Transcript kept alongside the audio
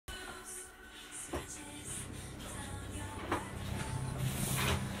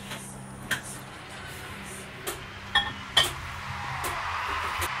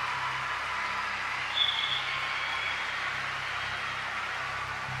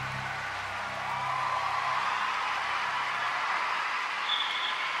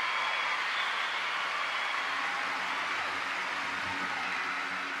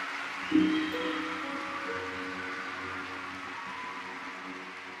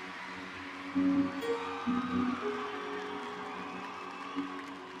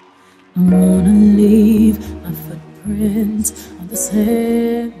wanna leave my footprints on the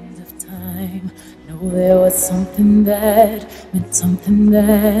sands of time. Know there was something that meant something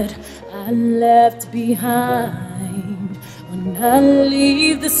that I left behind. When I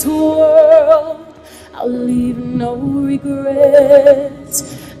leave this world, I'll leave no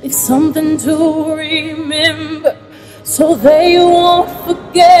regrets. Leave something to remember, so they won't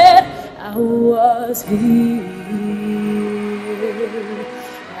forget I was here.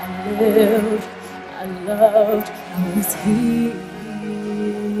 I lived, I loved, I was here.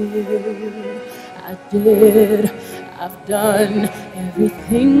 I did, I've done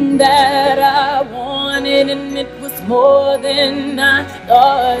everything that I wanted, and it was more than I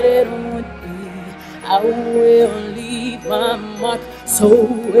thought it would be. I will leave my mark so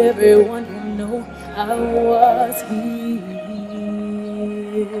everyone will know I was here.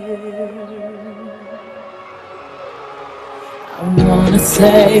 I wanna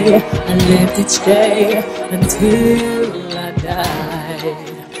say I lived each day until I died,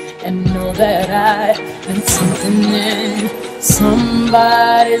 and know that I meant something in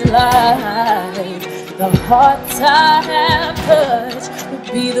somebody's life. The hearts I have touched will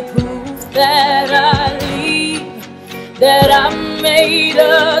be the proof that I leave, that I made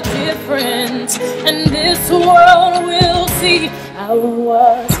a difference, and this world will see I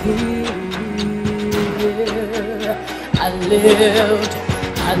was here. I lived,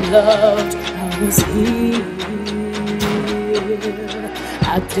 I loved, I was here.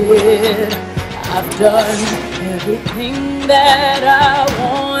 I did, I've done everything that I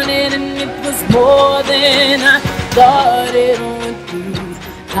wanted, and it was more than I thought it would be.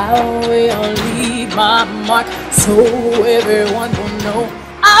 I will leave my mark so everyone will know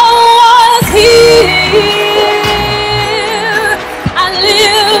I was here. I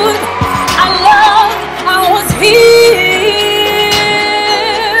lived, I loved, I was here.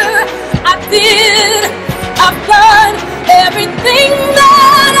 I did, I've done everything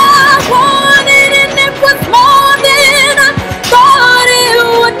that I wanted, and it was more than I thought it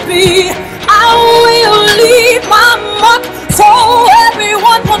would be. I will leave my mark so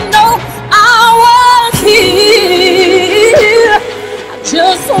everyone will know I was here. I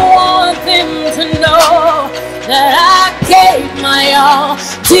just want them to know that I gave my all,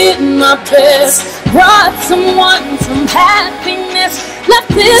 did my best, brought someone some happiness, left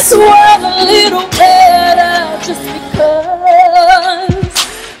this world a little better just because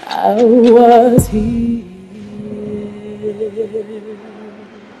I was here.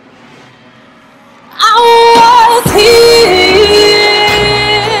 I was here.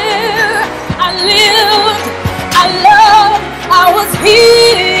 I lived, I loved, I was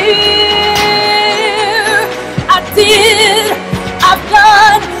here. I did, I've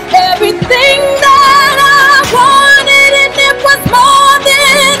done everything that I wanted, and it was more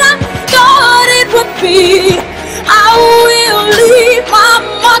than I thought it would be. I will leave my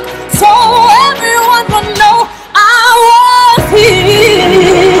mark so everyone will know I was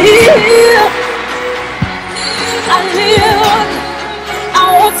here. I lived, I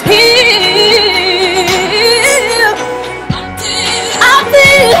was here. I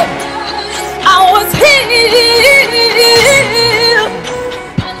did, I was here.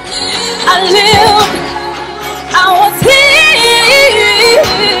 I lived, I was here.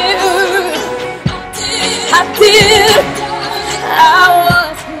 I did.